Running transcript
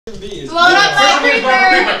Load up my creeper!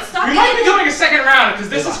 We might be doing a second round because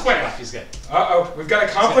this is quick. He's good. Uh-oh, we've got a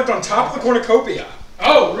conflict on top of the cornucopia.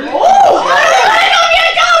 Oh, really?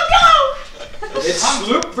 Go! It's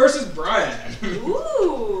Sloop versus Brian.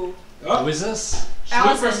 Ooh. Who is this?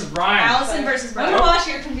 Sloop versus Brian. Allison versus Brian. I'm gonna watch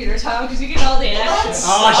your computer, Tom, because you get all the actions.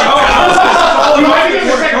 Oh, shit. We might be doing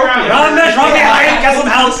a second round. Run, bitch, run behind, get some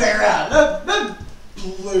help. The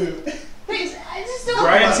blue. Wait, I just don't.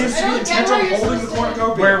 Brian seems to be intent on holding the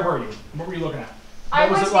cornucopia. Where were you? What were you looking at? I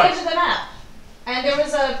What went was to it the like? edge of the map. And there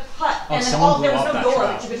was a hut, Oh, and then someone there blew was up no that door trap.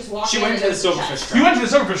 that you could just walk She in. went and to the there was a silverfish chest. trap. You went to the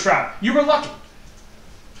silverfish trap. You were lucky.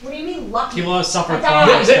 What do you mean lucky? People have suffered I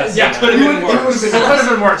thought- from Yeah, could have been worse. It could have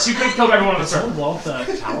been worse. You could have killed everyone on the Did someone server. blow up the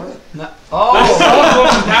tower? Yeah,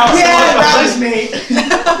 that was me.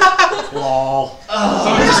 Lol.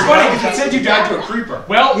 It's just funny because it said you died to a creeper.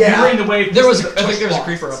 Well, Yeah. you were in the wave. I think there was a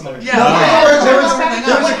creeper up there. No, there was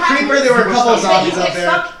a creeper, there were a couple of zombies up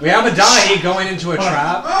there. We have a die going into a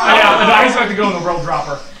trap. Yeah, the dice like to go in the world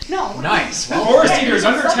dropper. No. Nice. The Well, forest eater is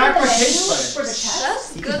under Something attack by that cage you spiders. for the chest.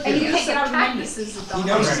 That's good. And you can't get out of the menu. He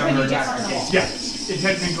knows he's under attack by cage Yeah, spiders. it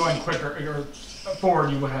had been going quicker or forward.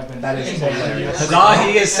 You would have been. That is involved. hilarious.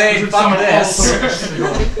 Tadahi is saying, fuck this.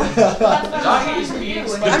 I'm getting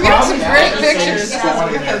some great pictures.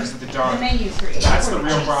 The menu screen. That's the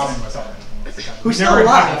real problem with it. Who's still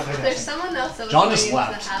alive? There's someone else that was John going just into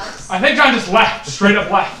left. the house. I think John just left. Straight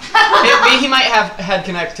up left. He might have had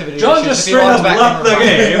connectivity John issues just if he straight logs up back left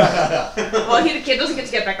in. the game. Well, he doesn't get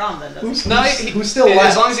to get back on then, does he? No, Who's still as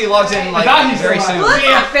left? long as he logs in like thought he's very still soon. Well, that's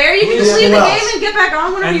not fair. You can just leave the game and get back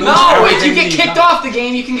on whenever you want. No, if Everything you get you kicked got. off the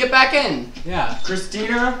game, you can get back in. Yeah.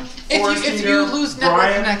 Christina, If you lose network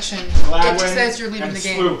Brian, connection, Gladwin, it says you're leaving and the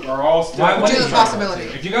game. Sloop are all still. Why Which is a wouldn't possibility.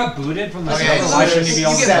 If you got booted from the Okay, server, so why shouldn't you be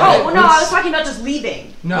on the you server? get- Oh, no, I was talking about just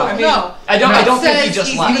leaving. No, I mean, No. I don't It think he says just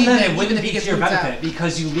he's left. even then leaving, it wouldn't even if be he to your gets booted benefit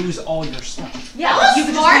because you lose all your stuff. Yeah, like you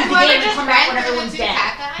can just leave the Smart, game and come back when everyone's dead.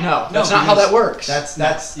 No, that's not how that works. That's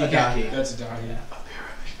You a can't. Dahi. That's a Dahi.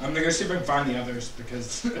 I'm gonna go see if I can find the others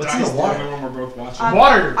because What's in Dahi's the the water? only one we're both watching.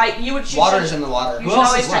 Water. You would. Water's in the water. You Who should else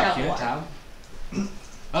always is check left? out the You, water. Tom?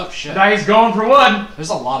 Oh shit. Now he's going for wood. There's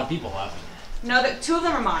a lot of people left. No, two of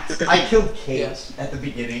them are mine. I killed Kate Yes. at the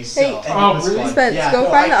beginning, Hey. so. and Oh, it was really? fun. Spence, Yeah, go no,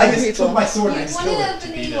 find the I other just people. took my sword and I You just one killed of her.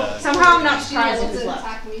 the beat people. Somehow I'm not She surprised wanted if he's to left.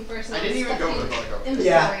 attack me first. I didn't even go to the Gully. In the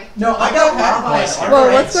Yeah. story. No, I got robbed by a sword.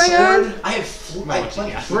 Whoa, what's going on? I had like,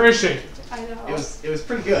 Where is she? I know. it was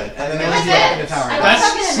pretty good. And then there Who was is the up in it? the tower. I That's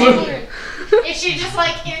was talking to Sloop. Nikki. Is she just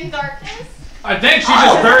like in darkness? I think she's Oh,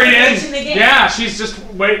 just buried she's in the in. game. Yeah, she's just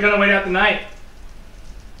gonna wait out the night.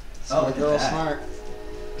 Oh, look Girl, at that. smart.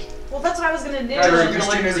 Well, that's what I was gonna do. During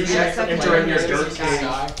Christina's entering your dirt cave.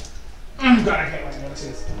 God, I can't wait to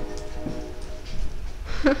see this.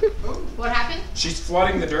 What happened? She's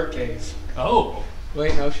flooding the dirt cave. Oh.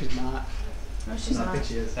 Wait, no, she's not. No, she's I not. think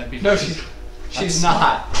she is. That'd be No, she's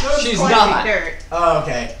not. She's She's collecting not. dirt. Oh,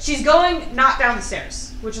 okay. She's going not down the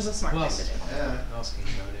stairs, which is a smart Who thing else? to do. Yeah. What else can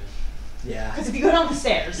you go to? Yeah. Because if you go down the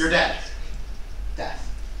stairs, You're dead. Death.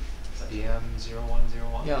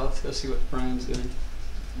 DM0101. Yeah, let's go see what Brian's doing.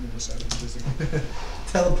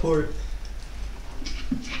 Teleport.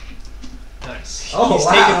 Nice. Oh, He's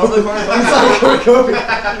wow. taking over the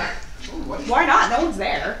corner. why not? No one's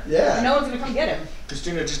there. Yeah. And no one's gonna come get him.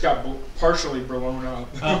 Christina just got partially blown up.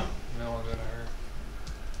 Oh. No one got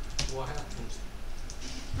her. What happened?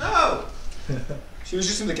 No! She was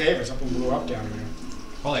just in the cave or something blew up down there.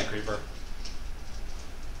 Probably a creeper.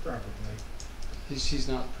 Probably. She's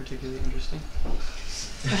not particularly interesting.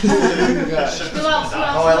 Who else? Who else?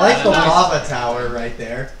 Oh, I like the lava tower right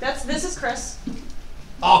there. This is Chris.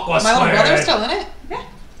 Aqua My little Square. brother's still in it? Yeah.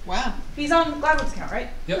 Wow. He's on Gladwin's account, right?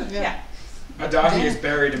 Yep. Yeah. Adahi has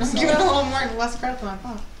buried I'm himself. giving it a little more less credit than I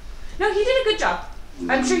thought. No, he did a good job.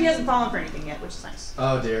 I'm sure he hasn't fallen for anything yet, which is nice.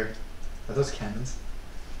 Oh dear. Are those cannons?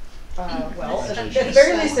 Well, at the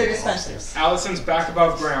very least, they're dispensers. Allison's back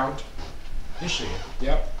above ground. Is she?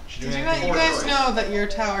 Yep. She Did doing you anything? guys know that your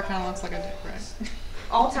tower kind of looks like a dick, right?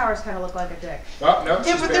 All towers kind of look like a dick. Oh, no, Yeah,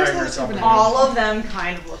 she's but there's burying no herself. stupid in All of them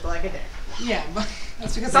kind of look like a dick. Yeah, but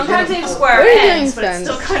that's because Sometimes they have have square What are you doing, ends, but it Spence?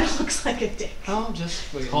 still kind of looks like a dick. Oh, just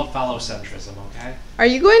It's wait. called phallocentrism, okay? Are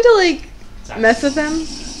you going to like It's mess with them?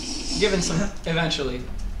 Given some eventually.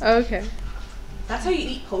 Okay. That's how you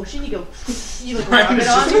eat potion. You go, you like Brian rub is it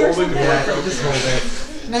on just you or holding the something. Yeah, just hold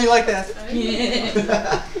it. No, you like that. You do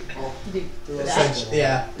that. Essentially,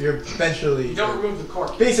 yeah, you're eventually. remove the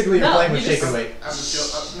cork. Basically, you're No, playing with you shake just- and weight.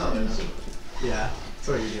 Yeah, that's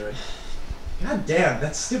what you're doing. God damn,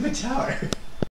 that stupid tower.